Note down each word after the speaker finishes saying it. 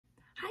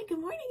Hi, good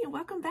morning and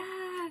welcome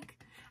back.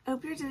 I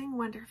hope you're doing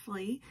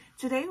wonderfully.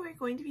 Today we're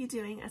going to be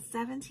doing a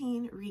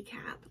 17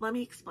 recap. Let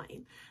me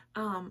explain.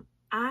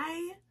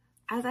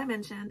 As I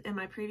mentioned in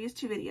my previous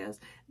two videos,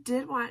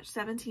 did watch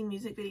 17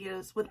 music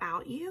videos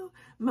without you,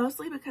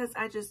 mostly because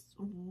I just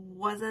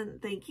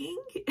wasn't thinking.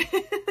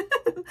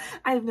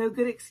 I have no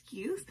good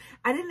excuse.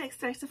 I didn't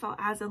expect to fall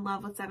as in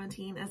love with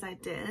 17 as I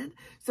did,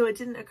 so it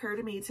didn't occur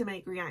to me to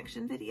make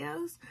reaction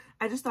videos.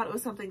 I just thought it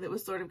was something that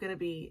was sort of going to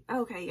be,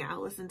 okay, yeah,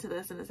 I'll listen to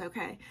this and it's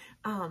okay.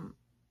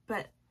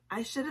 But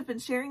I should have been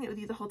sharing it with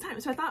you the whole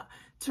time. So I thought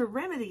to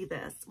remedy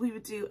this, we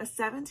would do a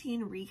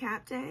 17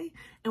 recap day.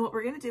 And what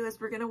we're going to do is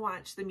we're going to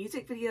watch the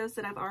music videos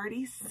that I've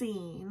already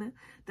seen,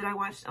 that I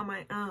watched on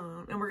my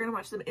own. And we're going to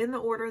watch them in the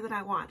order that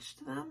I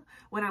watched them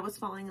when I was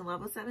falling in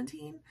love with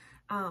 17.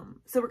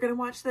 So we're going to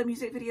watch the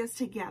music videos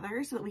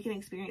together so that we can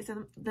experience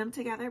them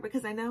together,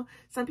 because I know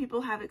some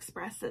people have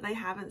expressed that they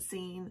haven't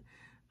seen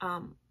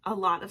a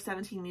lot of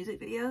 17 music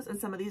videos, and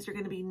some of these are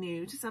going to be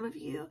new to some of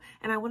you,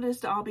 and I wanted us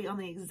to all be on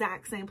the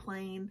exact same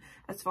plane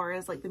as far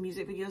as like the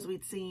music videos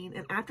we'd seen.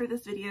 And after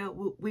this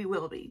video, we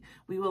will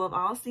have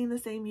all seen the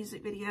same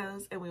music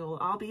videos, and we will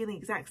all be in the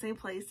exact same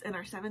place in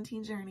our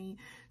 17 journey.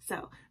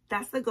 So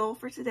that's the goal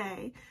for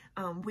today.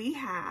 We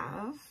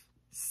have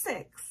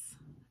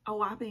a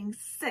whopping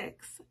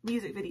 6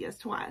 music videos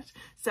to watch.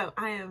 So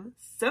I am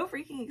so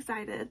freaking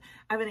excited.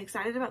 I've been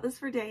excited about this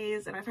for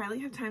days, and I finally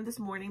have time this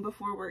morning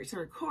before work to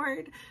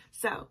record.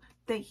 So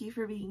thank you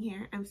for being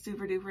here. I'm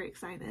super duper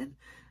excited.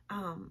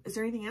 Is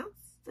there anything else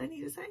I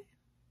need to say?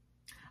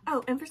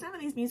 Oh, and for some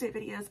of these music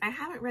videos, I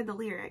haven't read the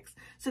lyrics,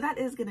 so that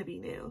is going to be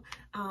new.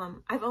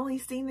 I've only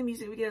seen the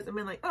music videos and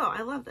been like, oh,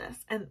 I love this,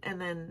 and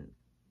then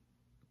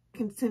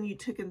continue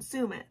to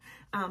consume it,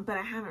 but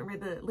I haven't read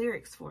the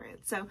lyrics for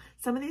it. So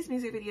some of these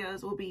music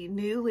videos will be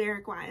new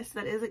lyric wise, so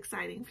that is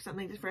exciting for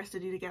something for us to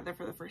do together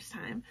for the first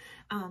time.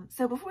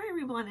 So before I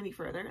ramble on any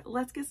further,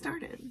 let's get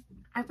started.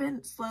 I've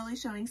been slowly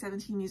showing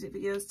 17 music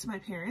videos to my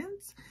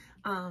parents.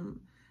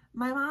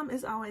 My mom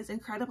is always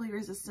incredibly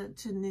resistant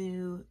to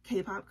new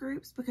K-pop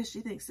groups because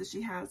she thinks that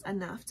she has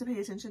enough to pay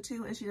attention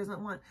to, and she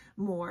doesn't want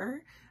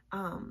more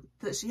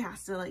that she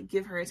has to like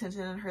give her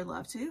attention and her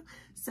love to.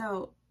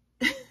 So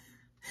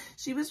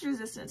she was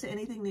resistant to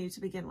anything new to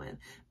begin with,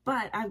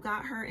 but I've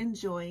got her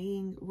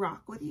enjoying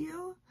Rock With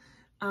You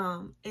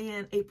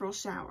and April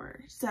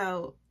Shower.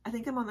 So I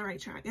think I'm on the right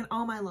track. And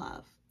All My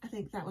Love, I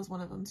think that was one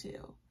of them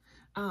too.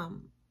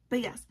 But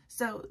yes,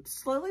 so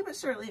slowly but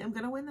surely, I'm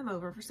going to win them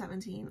over for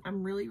 17.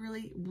 I'm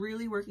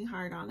really working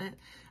hard on it.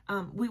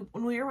 When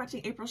we were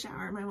watching April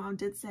Shower, my mom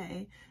did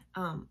say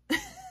that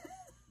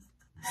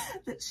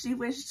she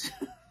wished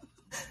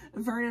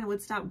Vernon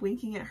would stop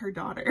winking at her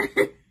daughter.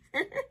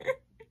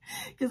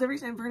 Because every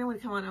time Vernon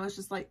would come on, I was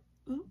just like,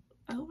 oh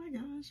my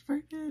gosh,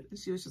 Vernon. And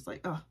she was just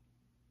like, oh,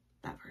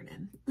 that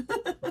Vernon.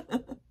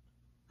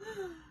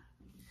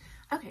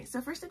 Okay,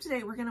 so first up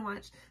today, we're going to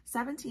watch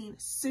 17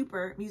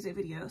 super music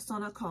videos.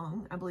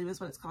 Sonokong, I believe is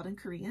what it's called in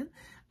Korean.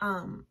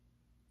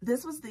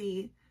 This was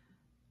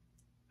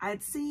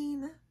I'd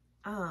seen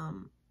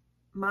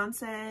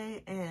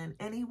Monse and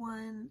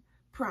Anyone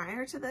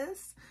prior to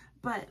this,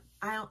 but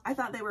I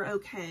thought they were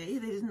okay.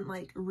 They didn't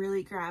like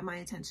really grab my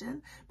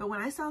attention. But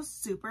when I saw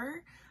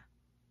Super,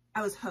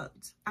 I was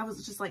hooked. I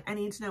was just like, I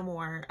need to know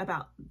more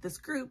about this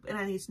group, and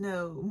I need to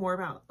know more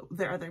about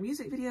their other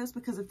music videos,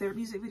 because if their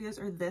music videos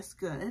are this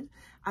good,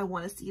 I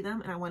want to see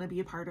them and I want to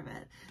be a part of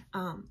it.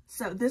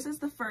 So this is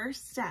the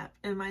first step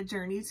in my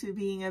journey to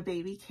being a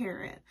baby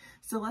carrot.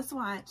 So let's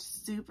watch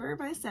Super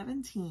by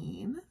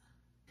 17.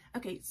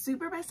 Okay,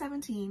 Super by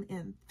 17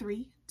 in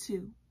 3,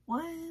 2,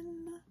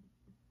 1.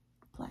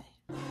 Play.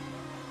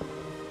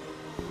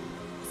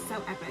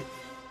 So epic.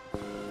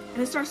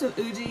 And it starts with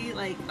Uji,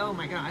 like, oh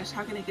my gosh,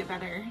 how can it get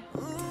better?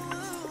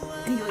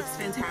 And he looks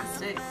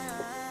fantastic.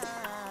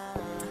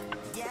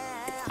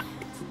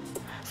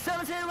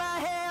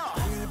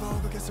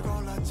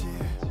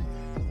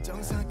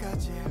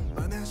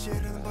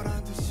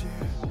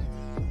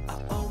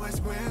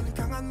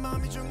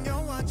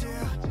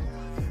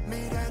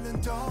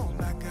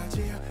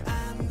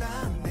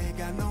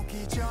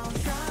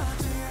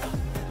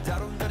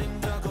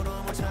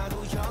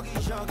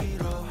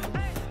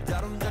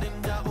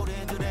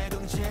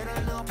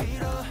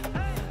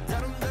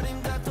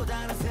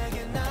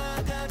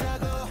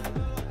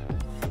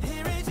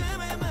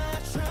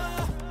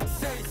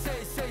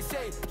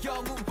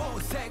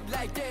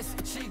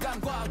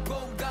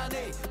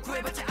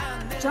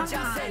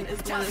 Junghan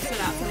is the one that stood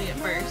out to me at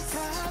first.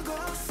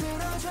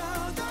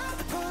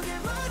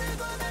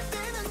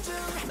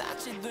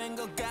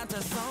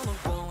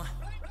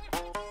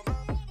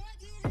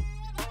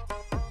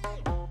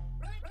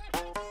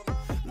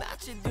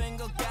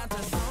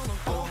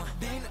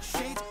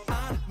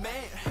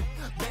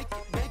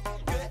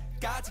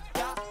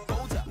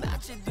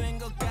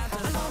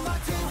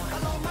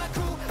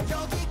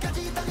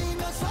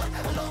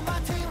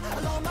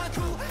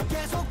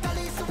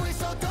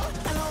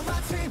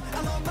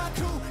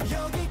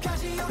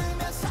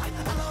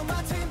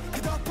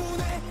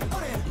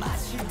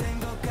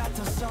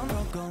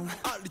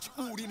 He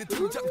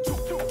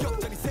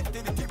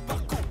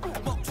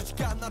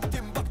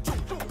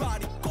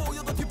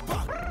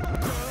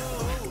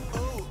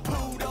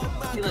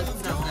looks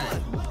so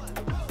good.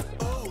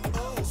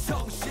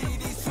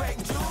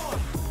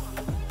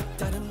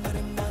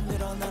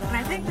 And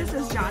I think this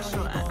is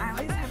Joshua. I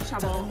always have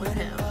trouble with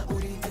him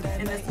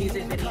in this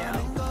music video.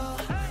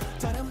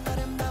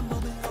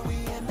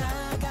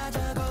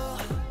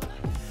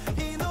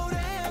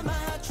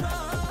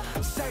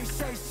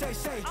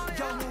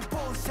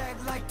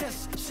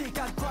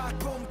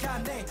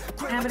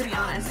 And I'm gonna be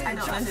honest, I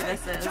don't know who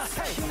this is.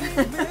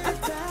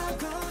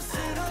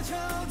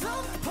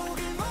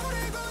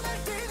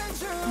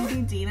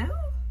 Maybe Dino?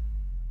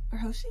 Or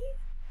Hoshi?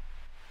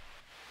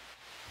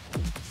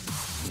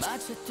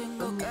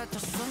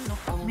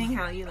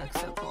 Minghao, you look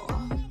so cool.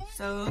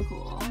 So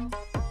cool.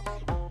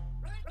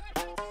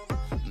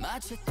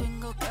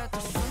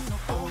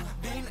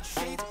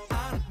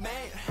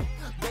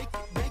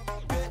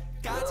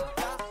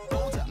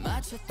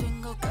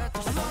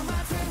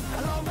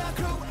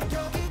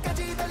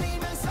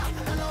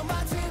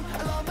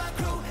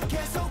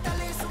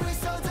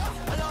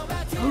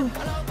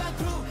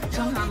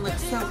 Junghan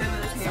looks so good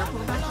with his hair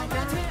pulled back like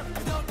that.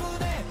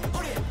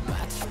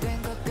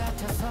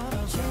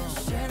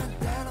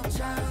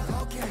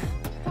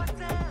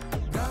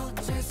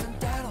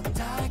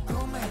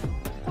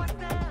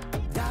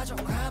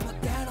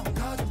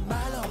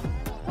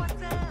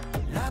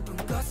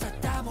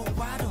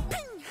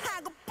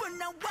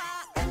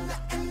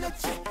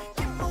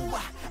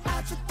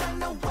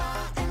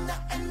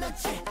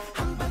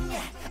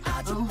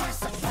 Oh,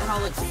 that all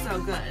looks so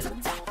good.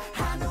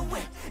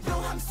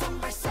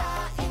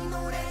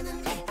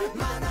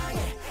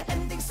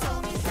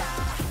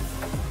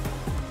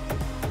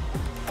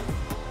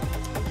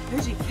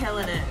 Uji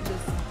killing it,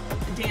 just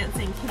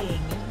dancing king.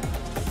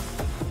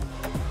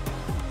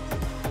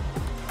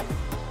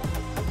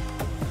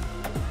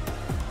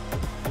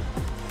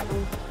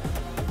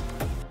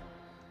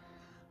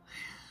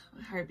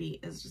 My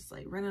heartbeat is just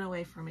like running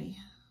away from me.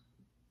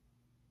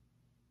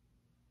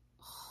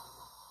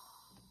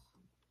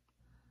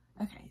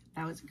 Okay,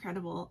 that was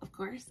incredible, of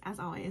course, as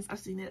always. I've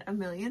seen it a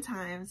million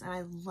times and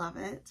I love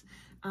it.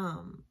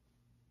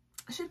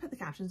 I should have put the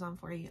captions on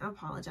for you. I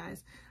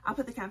apologize. I'll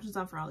put the captions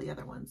on for all the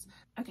other ones.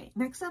 Okay,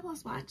 next up,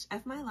 let's watch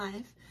F My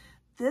Life.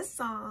 This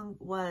song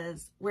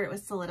was where it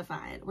was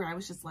solidified, where I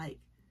was just like,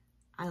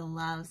 I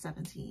love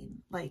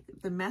 17. Like,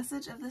 the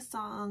message of this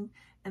song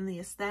and the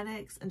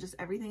aesthetics and just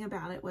everything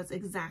about it was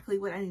exactly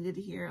what I needed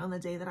to hear on the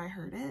day that I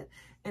heard it.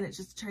 And it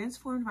just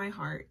transformed my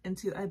heart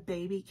into a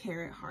baby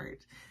carrot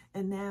heart.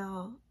 And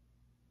now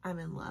I'm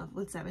in love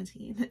with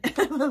 17.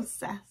 I'm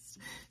obsessed.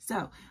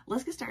 So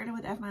let's get started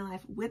with F My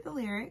Life with the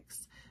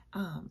lyrics.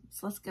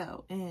 So let's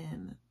go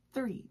in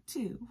 3,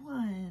 2,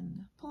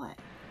 1, play.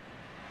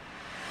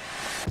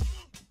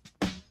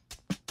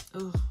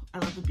 Oh, I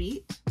love the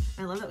beat.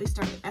 I love that we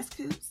start with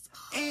S-Coops.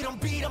 I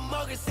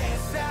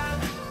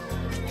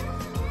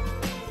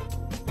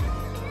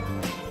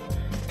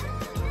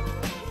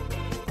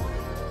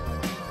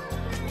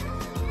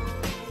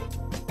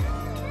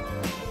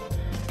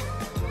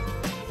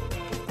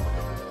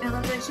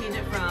love that she changed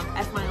it from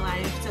F My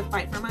Life to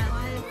Fight for My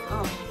Life.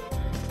 Oh,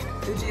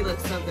 Uji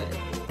looks so good.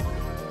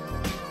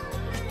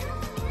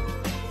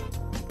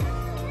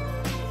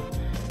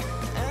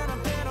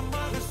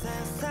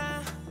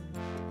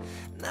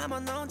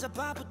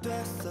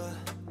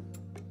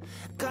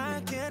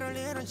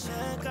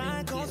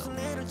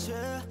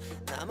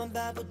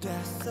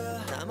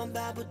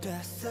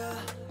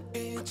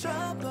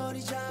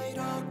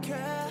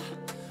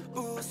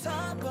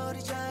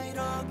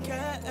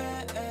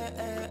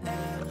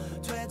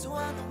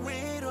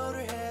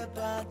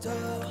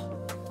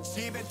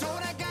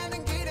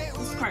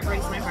 This part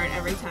breaks my heart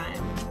every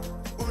time.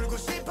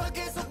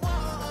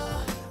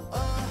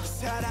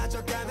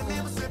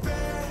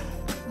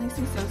 Makes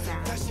me so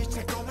sad.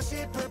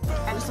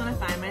 I just want to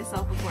find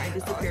myself before I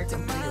disappear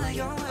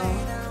completely.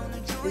 Oh,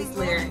 these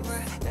lyrics.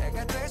 My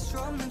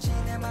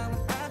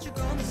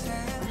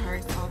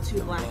heart's all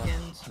too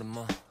blackened.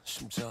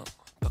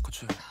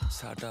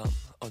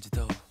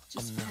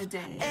 Just for a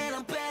day.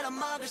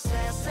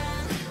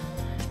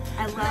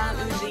 I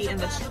love Uji in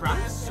the truck.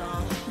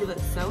 He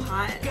looks so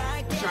hot.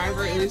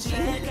 Driver Uji.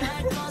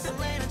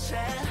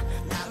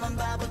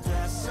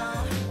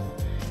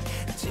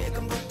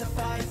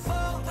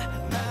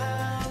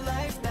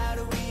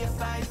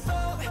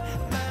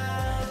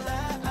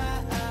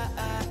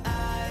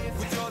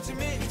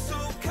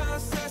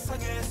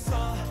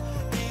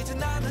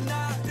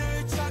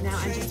 Now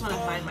I just want to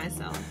find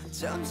myself.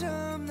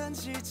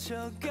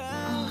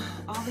 Oh,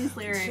 all these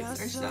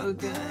lyrics are so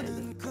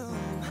good.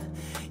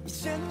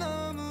 Just want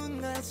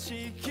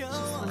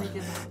to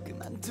give up.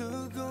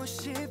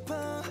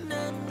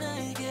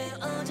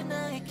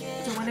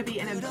 Don't want to be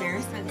an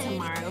embarrassment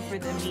tomorrow for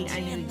the me I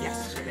knew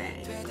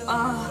yesterday.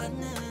 Oh.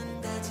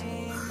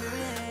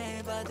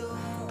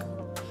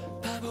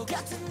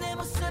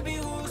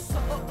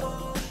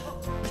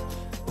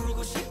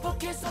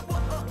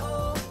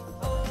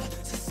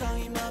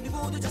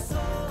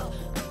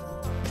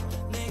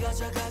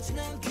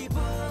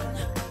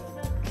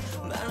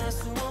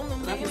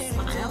 Love his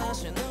smile.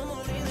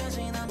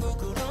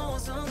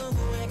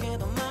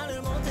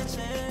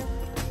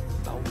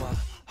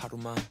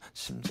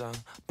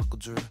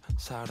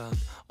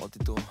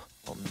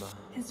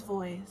 His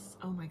voice,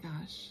 oh my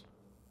gosh.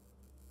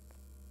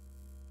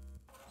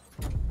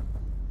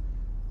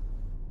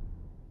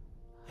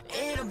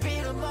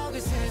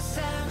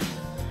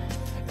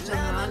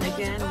 John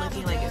again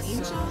looking like an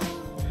angel.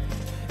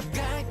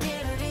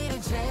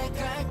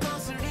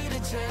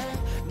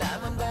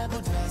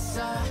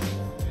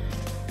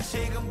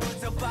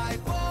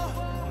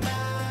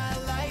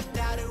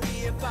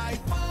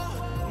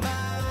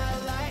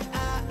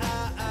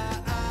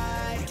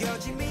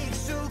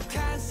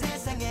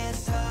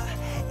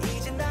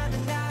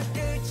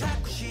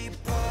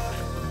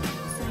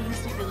 So he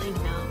used to really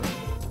know.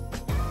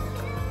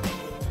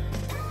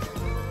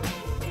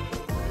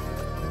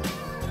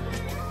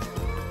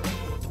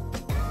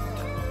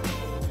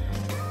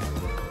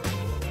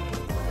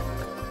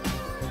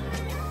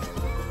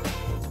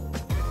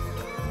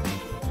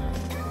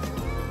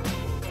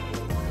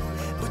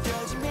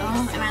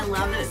 Oh, and I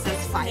love that it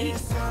says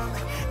fight.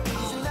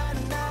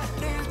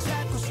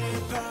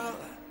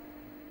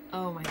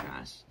 Oh my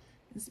gosh.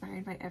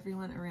 Inspired by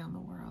everyone around the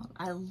world.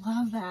 I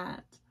love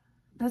that.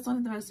 That's one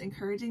of the most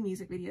encouraging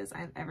music videos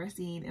I've ever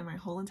seen in my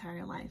whole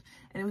entire life.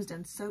 And it was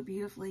done so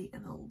beautifully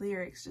and the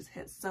lyrics just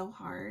hit so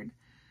hard.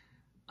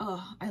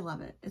 Oh, I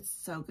love it. It's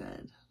so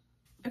good.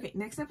 Okay,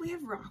 next up we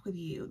have Rock With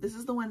You. This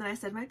is the one that I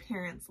said my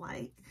parents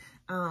like.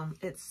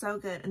 It's so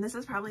good. And this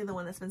is probably the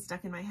one that's been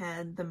stuck in my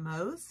head the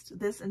most.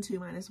 This and 2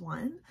 -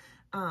 1.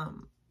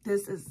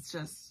 This is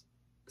just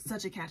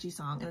such a catchy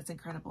song and it's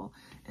incredible.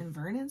 And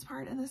Vernon's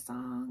part in this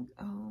song,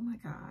 oh my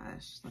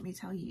gosh, let me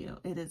tell you,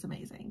 it is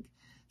amazing.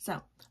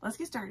 So let's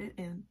get started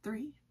in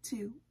 3,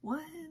 2,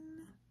 1,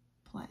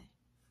 play.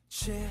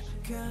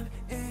 지금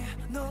이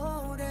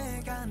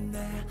노래가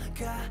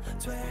내가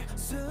될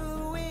수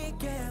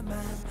있게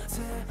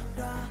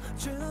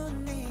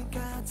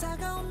만들어주니까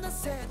다가온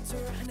낯의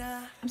둘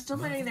하나. I'm still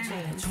learning their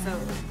names, so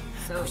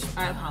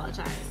I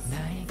apologize.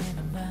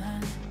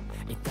 나에게만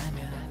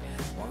있다면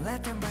won't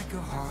let them break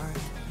your heart.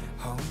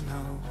 Oh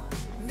no.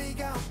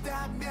 네가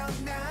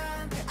없다면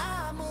난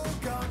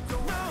아무것도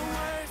no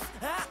words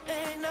I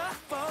ain't enough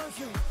for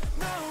you.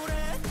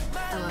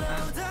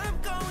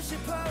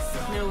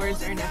 No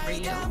words are enough for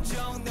you.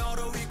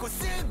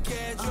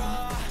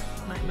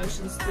 My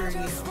emotions through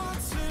you.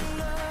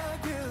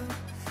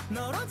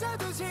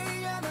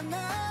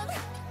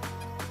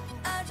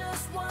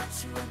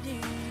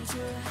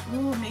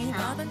 Ooh,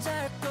 mayhem.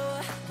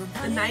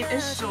 The night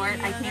is short.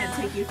 I can't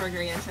take you for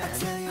granted.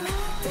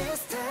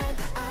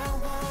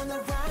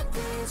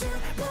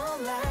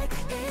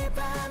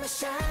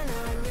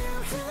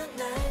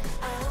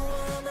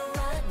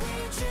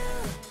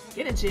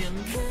 Get it,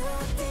 June.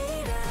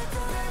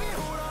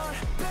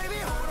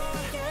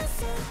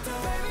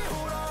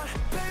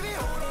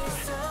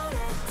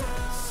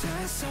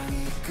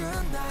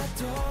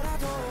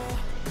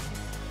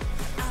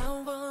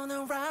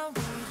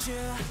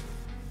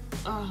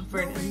 Oh,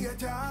 Vernon.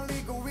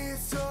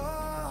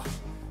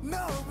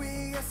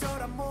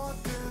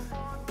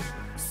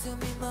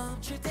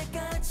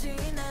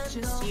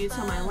 Just you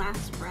till my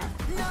last breath.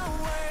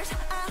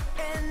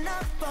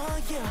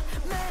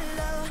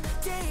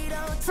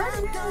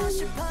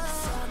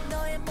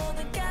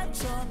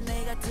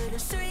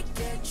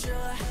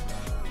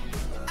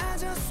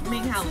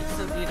 Ming Hao looks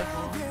so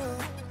beautiful.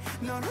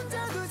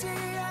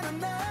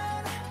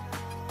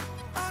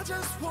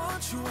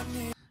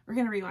 We're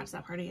gonna rewatch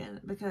that part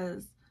again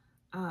because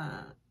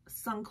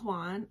Sung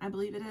Kwan, I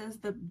believe it is,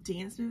 the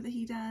dance move that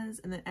he does,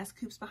 and then S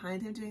Coop's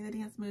behind him doing the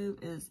dance move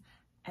is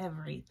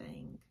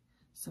everything.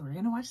 So we're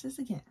gonna watch this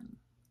again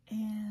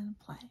and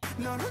play.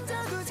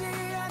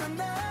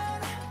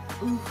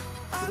 Ooh,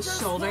 the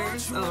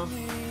shoulders. Oh.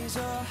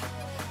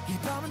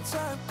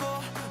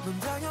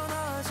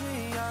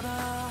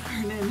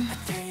 Vernon.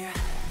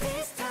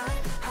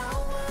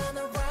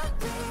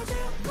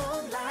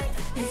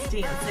 His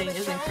dancing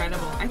is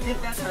incredible. I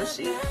think that's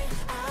Hoshi.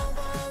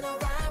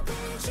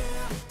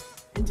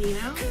 And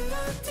Dino.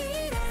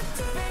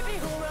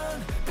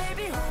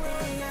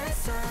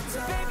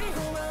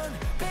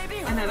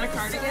 Another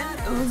cardigan.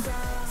 Ooh.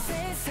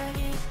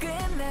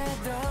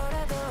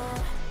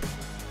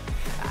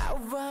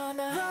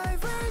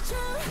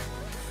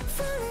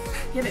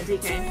 Get it,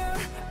 DK.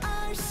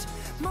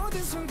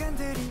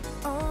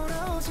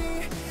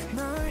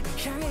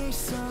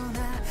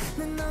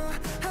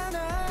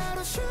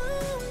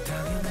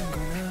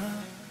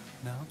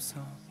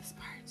 This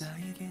part.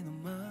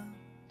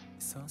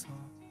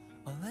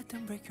 Let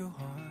them break your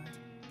heart.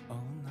 Oh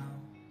no.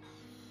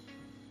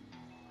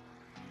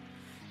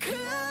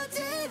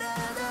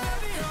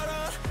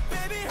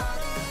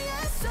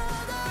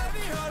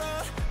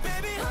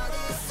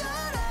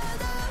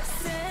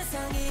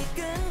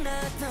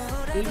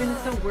 Even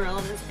if the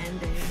world is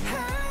ending,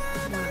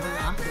 I'm gonna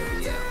rock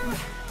with you.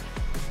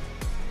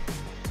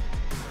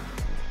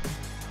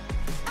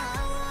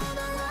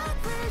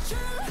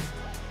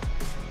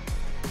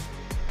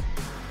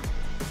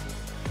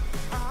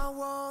 I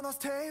wanna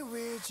stay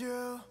with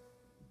you.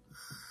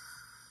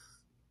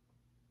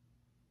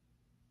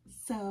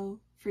 So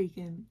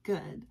freaking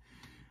good.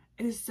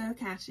 It is so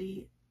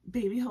catchy.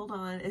 Baby Hold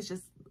On is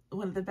just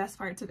one of the best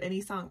parts of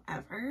any song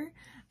ever.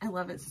 I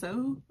love it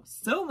so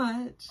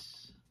much.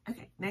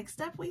 Okay,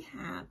 next up we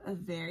have a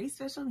very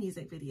special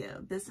music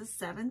video. This is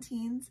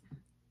 17's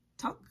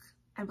Talk,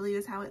 I believe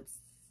is how it's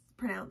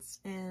pronounced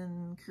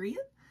in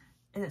Korean,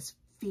 and it's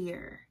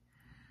Fear.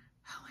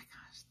 Oh my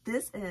gosh,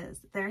 this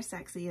is their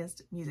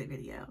sexiest music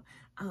video.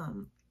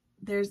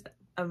 There's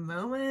a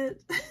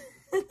moment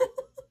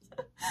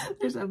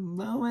there's a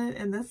moment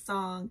in this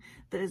song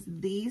that is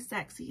the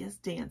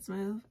sexiest dance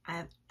move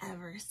I've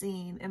ever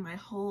seen in my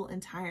whole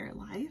entire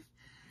life.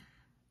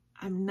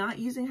 I'm not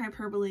using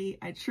hyperbole.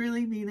 I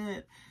truly mean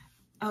it.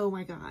 Oh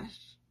my gosh.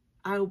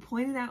 I will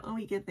point it out when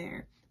we get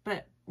there.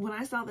 But when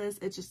I saw this,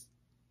 it just,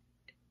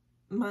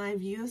 my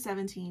view of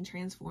 17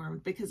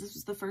 transformed, because this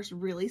was the first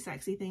really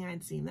sexy thing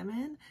I'd seen them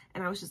in.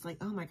 And I was just like,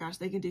 oh my gosh,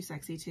 they can do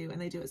sexy too.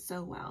 And they do it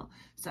so well.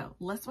 So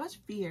let's watch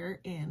Fear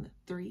in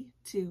 3,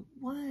 2,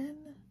 1.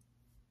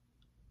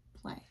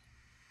 Play.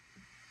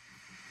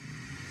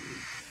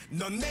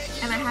 And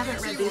I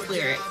haven't read these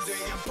lyrics.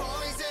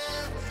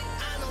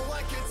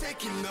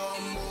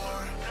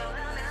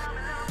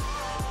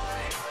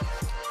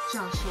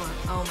 Joshua,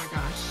 oh my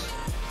gosh.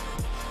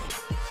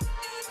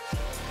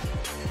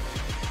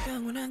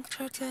 What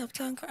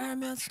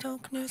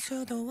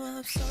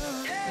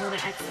an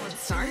excellent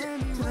start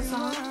to the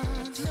song.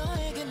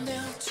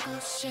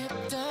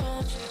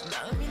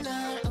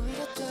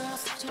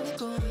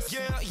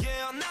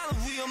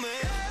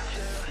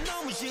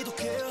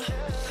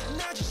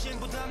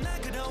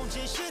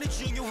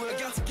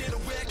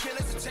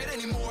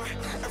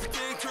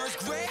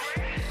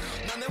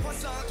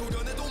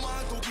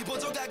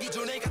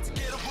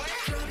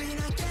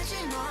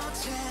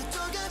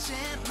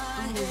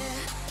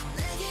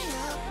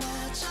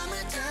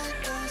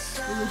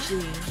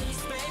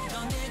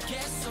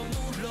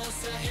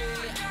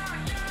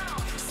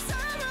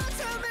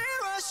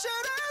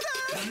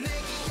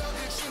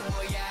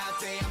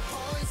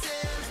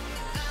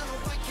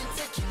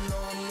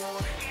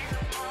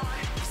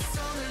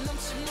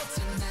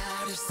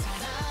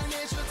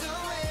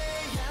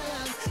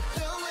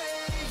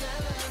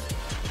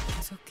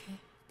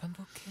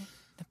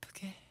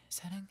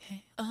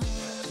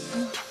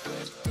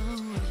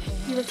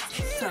 He looks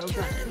so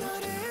good.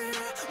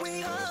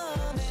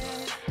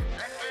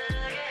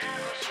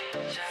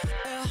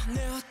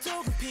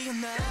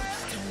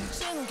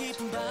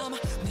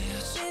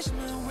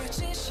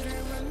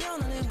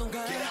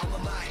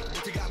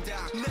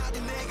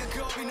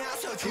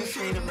 I'm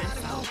afraid of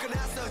myself.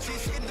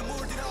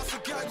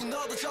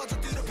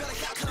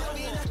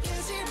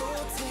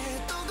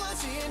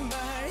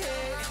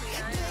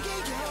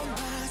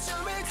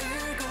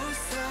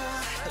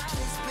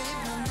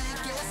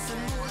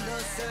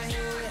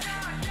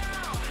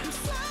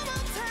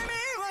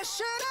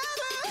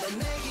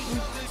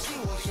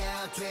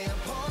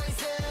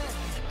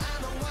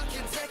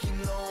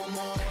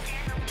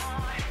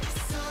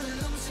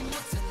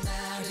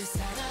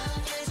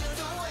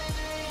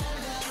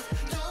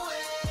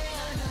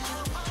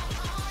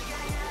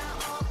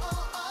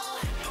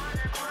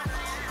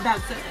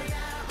 That's it.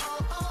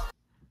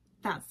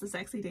 That's the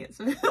sexy dance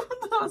move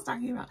that I was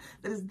talking about.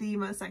 That is the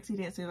most sexy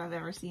dance move I've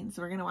ever seen.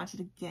 So we're going to watch it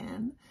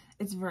again.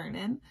 It's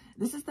Vernon.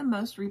 This is the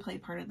most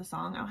replayed part of the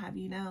song, I'll have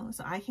you know.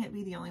 So I can't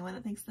be the only one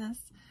that thinks this.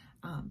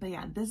 But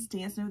yeah, this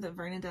dance move that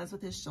Vernon does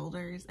with his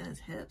shoulders and his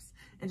hips,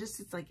 and just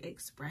its like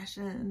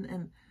expression,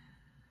 and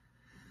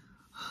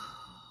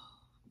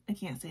I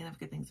can't say enough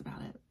good things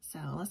about it. So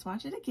let's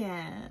watch it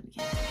again.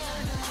 Yeah.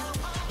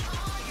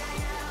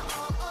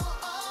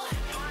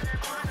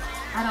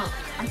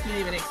 I can't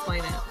even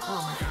explain it.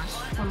 Oh my gosh.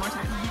 One more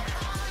time.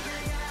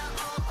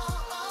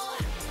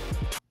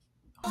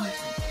 One more time.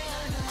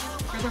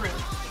 For the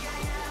road.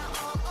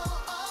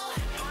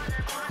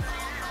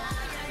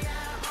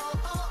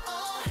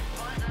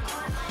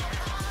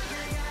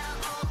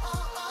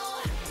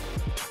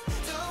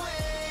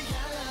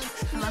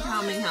 I love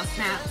how Minghouse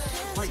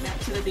snaps like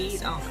that to the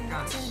beat. Oh my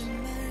gosh.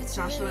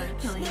 Joshua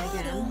killing it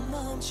again.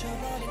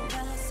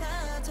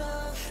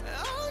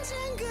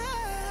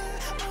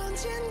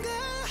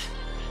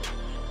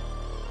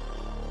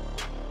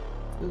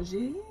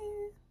 Bougie.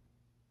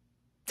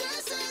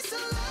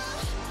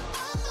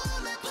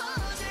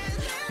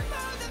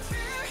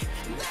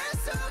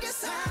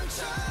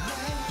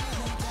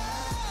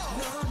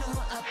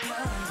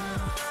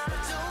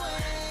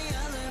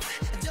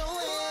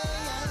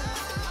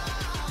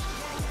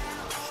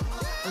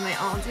 And they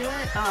all do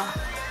it. Oh.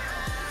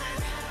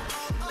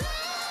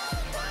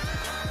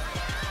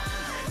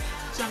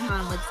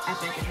 Junghan looks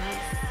epic in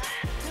this.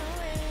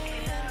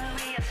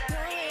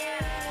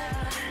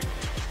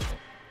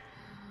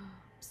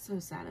 So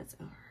sad it's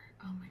over.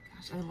 Oh my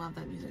gosh, I love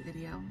that music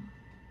video.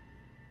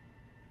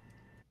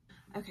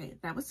 Okay,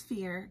 that was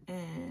Fear,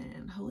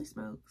 and holy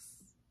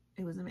smokes,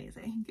 It was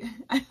amazing.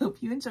 I hope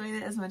you enjoyed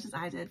it as much as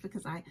I did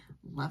because I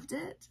loved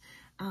it.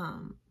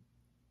 Oh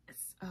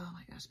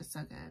my gosh, it's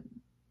so good.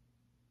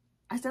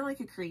 I sound like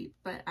a creep,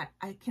 but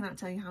I cannot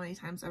tell you how many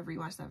times I've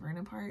rewatched that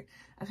Vernon part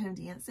of him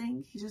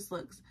dancing. He just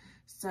looks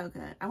so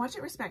good. I watch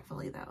it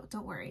respectfully though.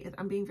 Don't worry.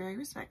 I'm being very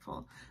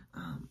respectful.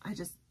 I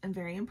just am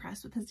very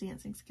impressed with his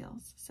dancing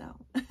skills. So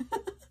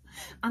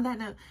on that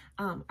note,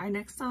 our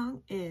next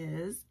song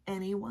is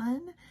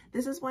Anyone.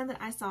 This is one that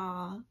I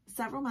saw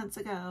several months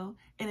ago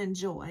and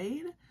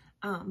enjoyed.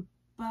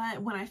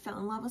 But when I fell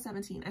in love with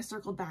 17, I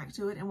circled back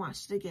to it and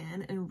watched it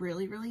again and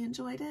really, really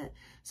enjoyed it.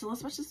 So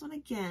let's watch this one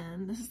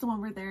again. This is the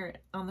one where they're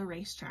on the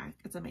racetrack.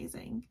 It's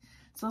amazing.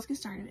 So let's get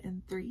started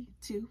in 3,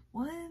 2,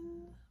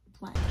 1,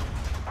 play.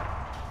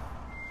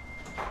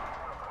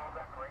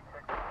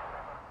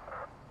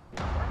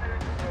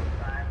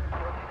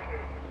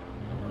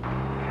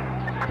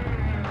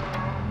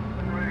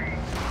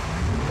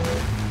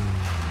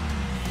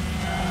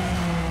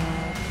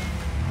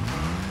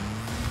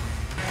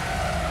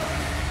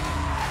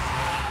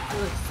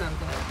 So good.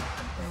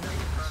 Oh my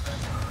gosh.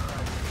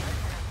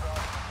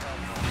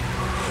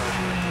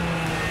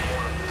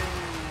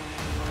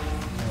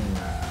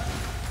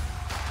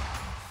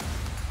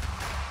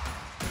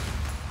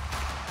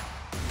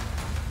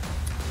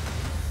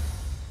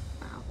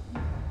 Wow.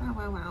 Wow,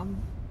 wow, wow.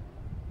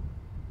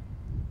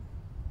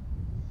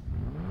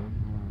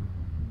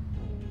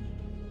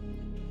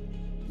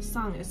 The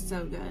song is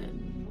so good.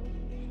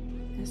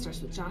 It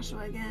starts with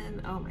Joshua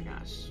again. Oh my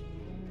gosh.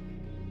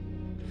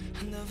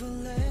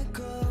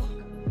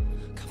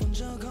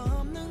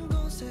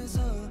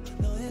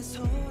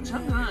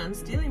 Junghan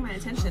stealing my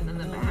attention in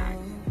the back.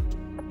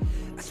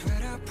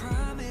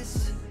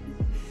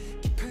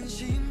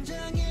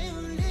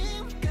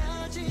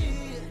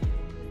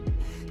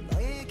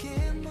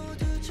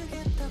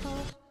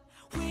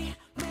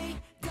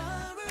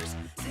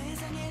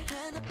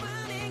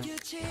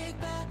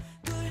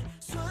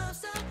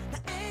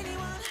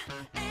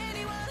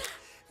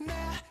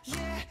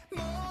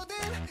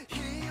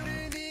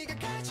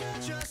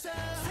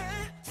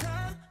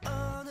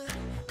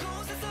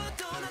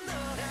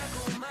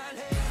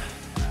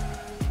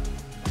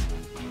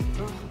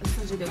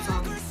 A good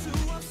song.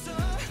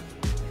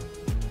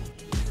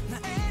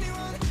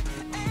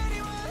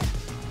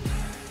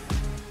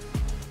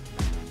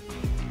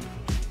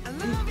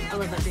 I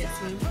love that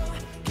dance move.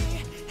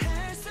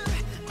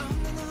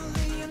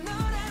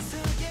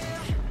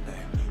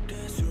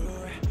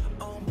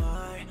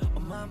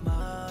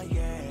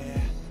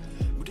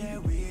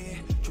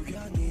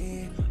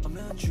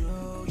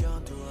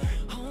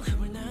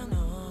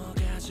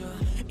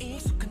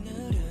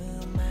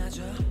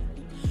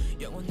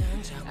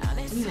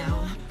 You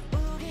know.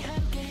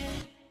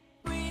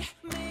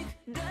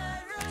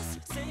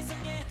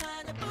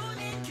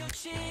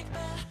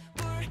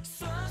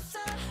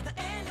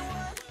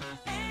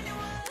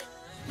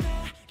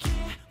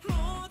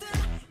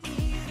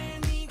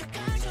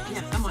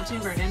 Yeah, I'm watching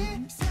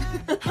Vernon.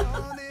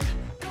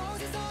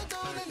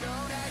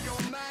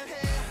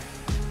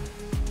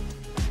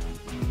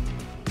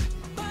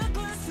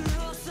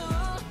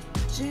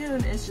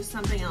 June is just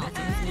something else in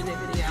this music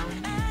video.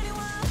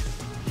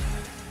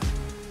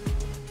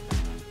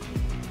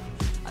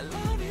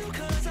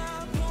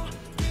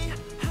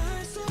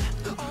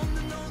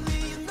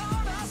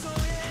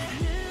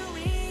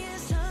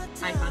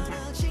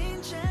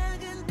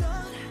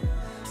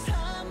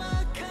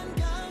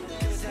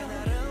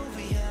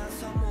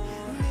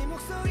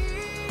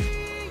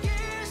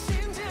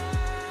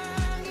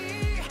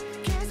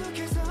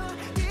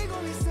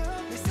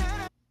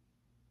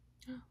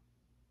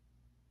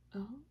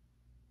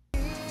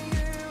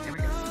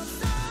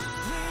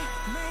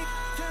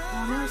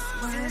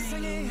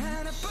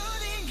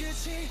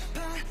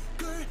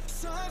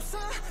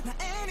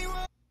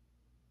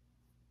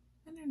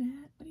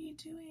 Internet, what are you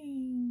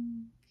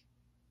doing?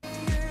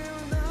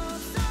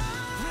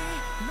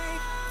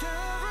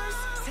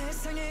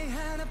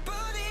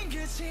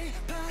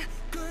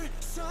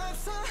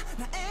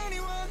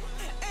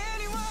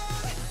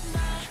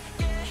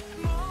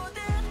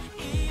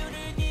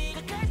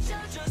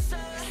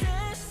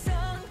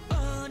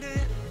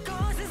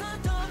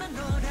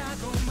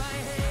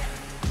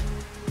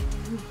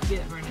 Get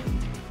it, Vernon.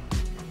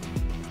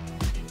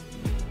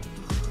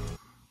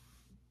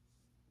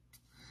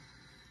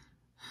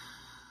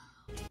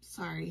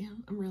 Sorry,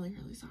 I'm really,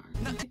 really sorry.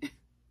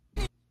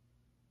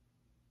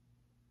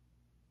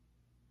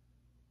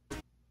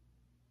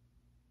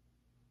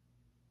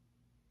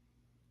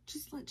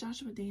 Just let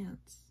Joshua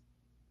dance.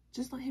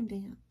 Just let him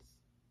dance.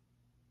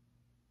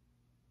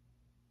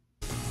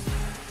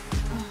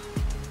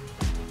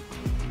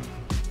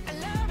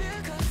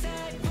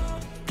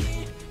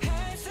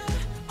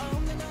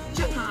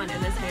 Junghan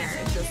in his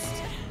hair is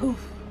just,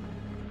 oof,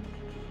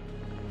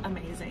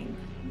 amazing.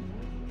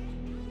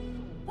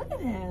 Look at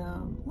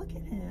him. Look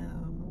at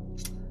him.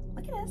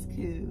 Look at his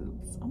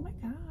coops. Oh my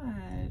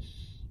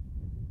gosh.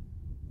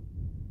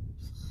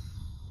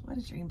 What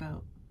a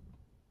dreamboat.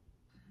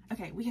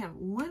 Okay, we have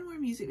one more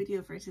music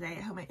video for today.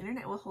 I hope my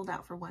internet will hold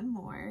out for one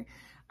more.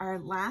 Our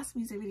last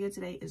music video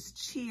today is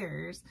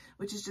Cheers,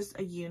 which is just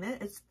a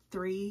unit. It's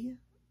 3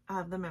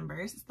 of the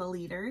members. It's the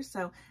leaders.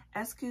 So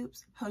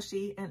S-Coops,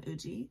 Hoshi, and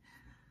Uji.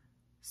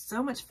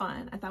 So much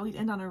fun. I thought we'd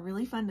end on a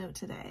really fun note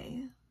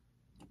today.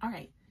 All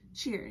right,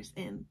 Cheers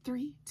in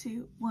 3,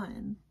 2,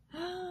 1.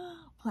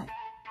 Play.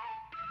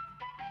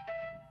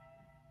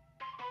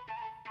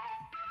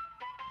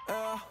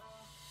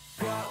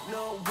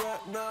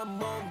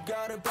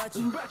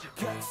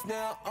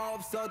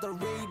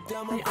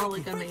 They all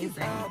look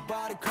amazing.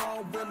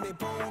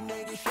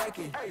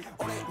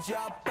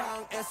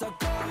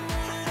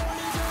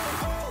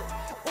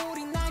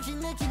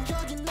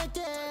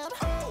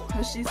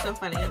 Oh, she's so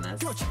funny in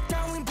this. Ooh,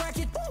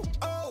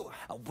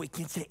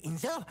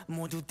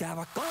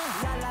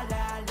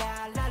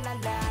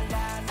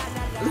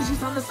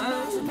 she's on the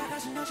phone.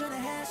 That's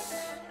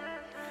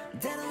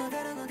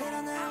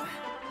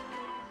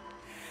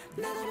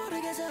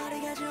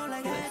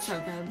so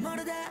good.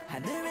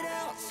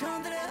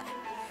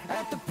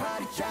 At the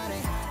party,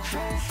 Johnny.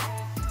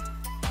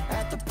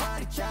 At the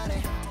party,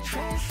 Johnny.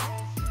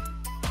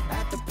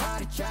 At the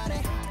party,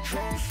 Johnny.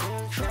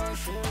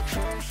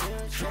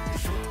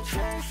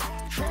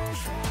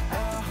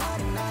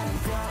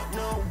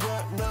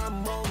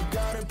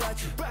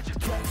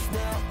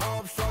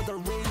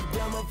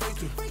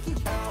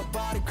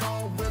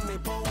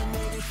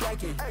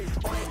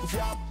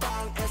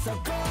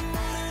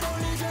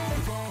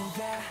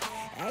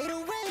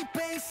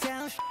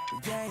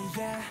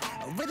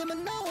 Rhythm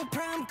and no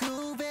prime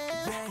groove.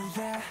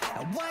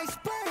 White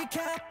spray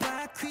cap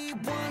back, creep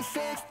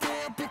 160,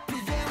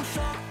 BPM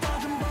shock,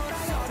 dodging but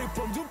I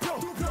from 두표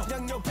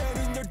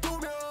양옆에는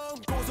 12명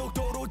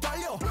고속도로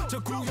달려 저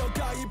구역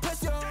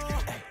가입했어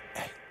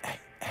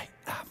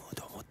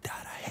아무도 못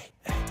따라해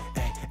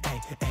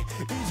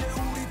이제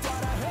우리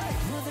따라해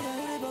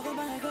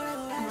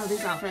I love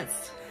these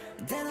outfits.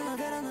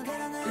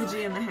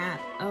 Uji in the hat.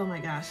 Oh my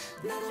gosh.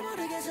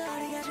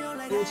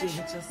 Uji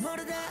just...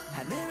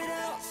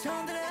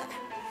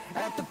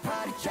 At the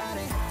party,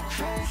 Johnny.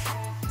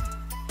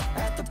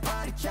 At the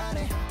party,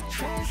 Johnny.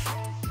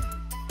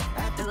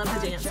 I love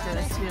the dance for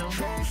this too.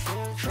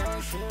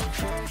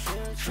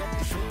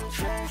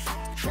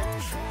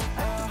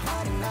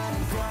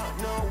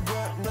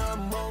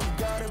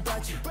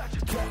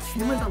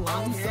 Him with the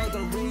long hair.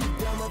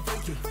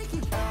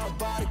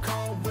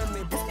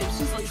 This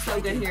just looks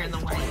so good here in the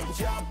white.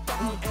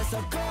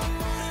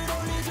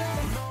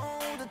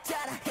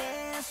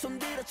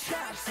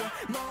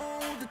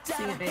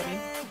 Sing it, baby.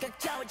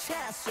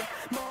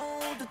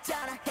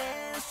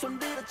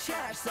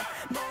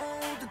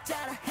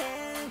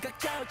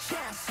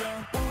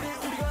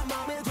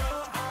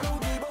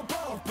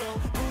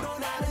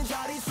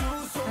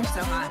 They're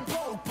so hot.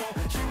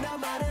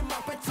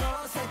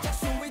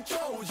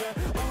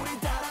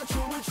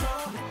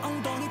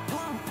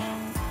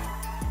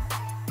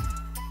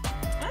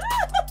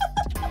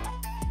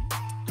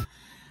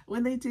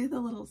 When they do the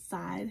little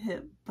side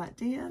hip butt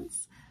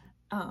dance,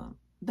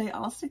 they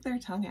all stick their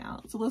tongue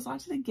out. So let's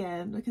watch it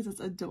again because it's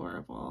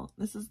adorable.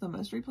 This is the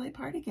most replayed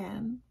part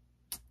again.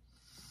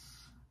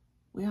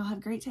 We all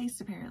have great taste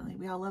apparently.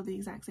 We all love the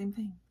exact same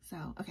thing. So,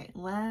 okay,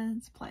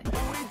 let's play.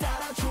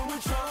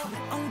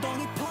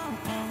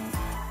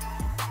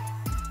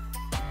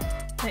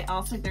 They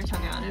all stick their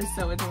tongue out. It is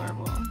so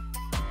adorable.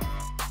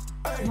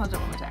 I'll do it one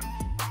more time.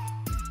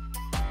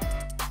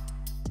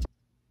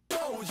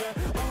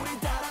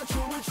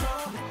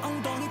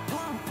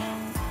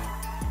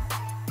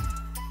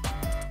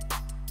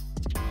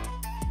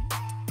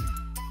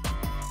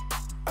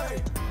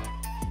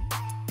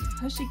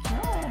 How'd she kill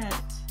it?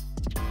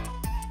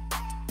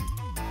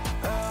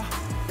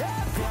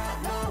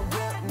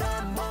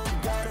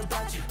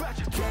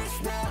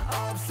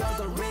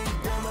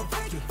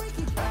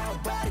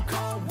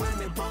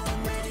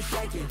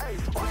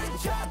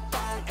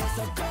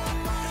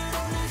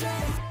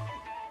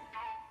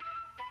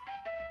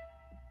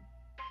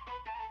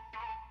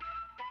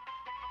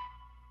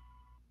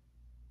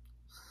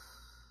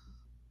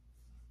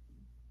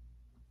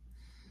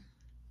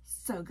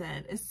 So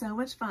good. It's so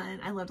much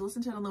fun. I love to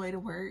listen to it on the way to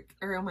work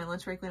or on my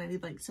lunch break when I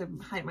need like to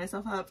hype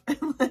myself up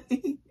and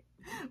like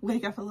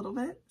wake up a little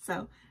bit.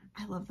 So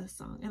I love this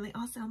song and they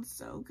all sound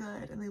so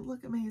good and they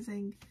look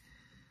amazing.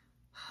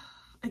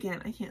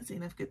 Again, I can't say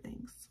enough good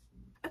things.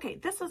 Okay,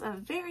 this was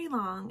a very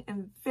long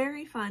and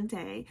very fun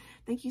day.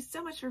 Thank you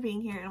so much for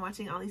being here and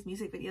watching all these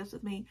music videos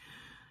with me.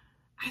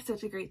 I had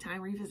such a great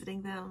time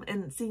revisiting them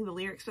and seeing the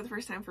lyrics for the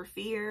first time for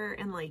Fear,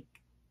 and like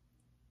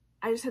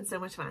I just had so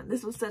much fun.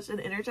 This was such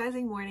an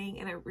energizing morning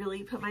and I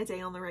really put my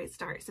day on the right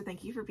start. So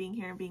thank you for being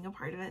here and being a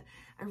part of it.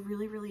 I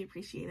really, really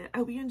appreciate it. I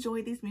hope you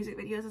enjoyed these music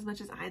videos as much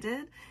as I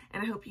did.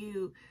 And I hope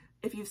you,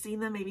 if you've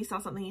seen them, maybe saw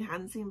something you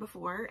hadn't seen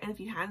before. And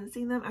if you hadn't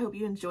seen them, I hope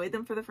you enjoyed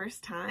them for the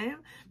first time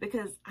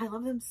because I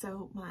love them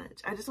so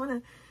much. I just want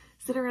to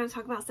sit around and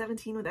talk about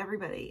 17 with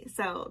everybody.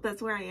 So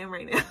that's where I am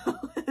right now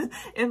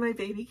in my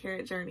baby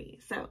carrot journey.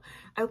 So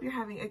I hope you're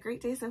having a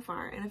great day so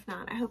far. And if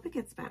not, I hope it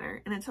gets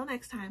better. And until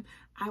next time,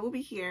 I will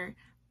be here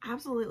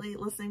absolutely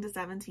listening to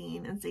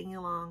 17 and singing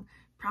along,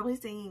 probably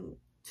singing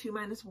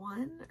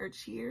 2-1 or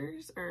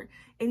Cheers or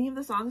any of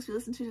the songs we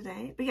listened to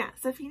today. But yeah,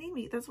 so if you need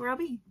me, that's where I'll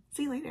be.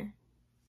 See you later.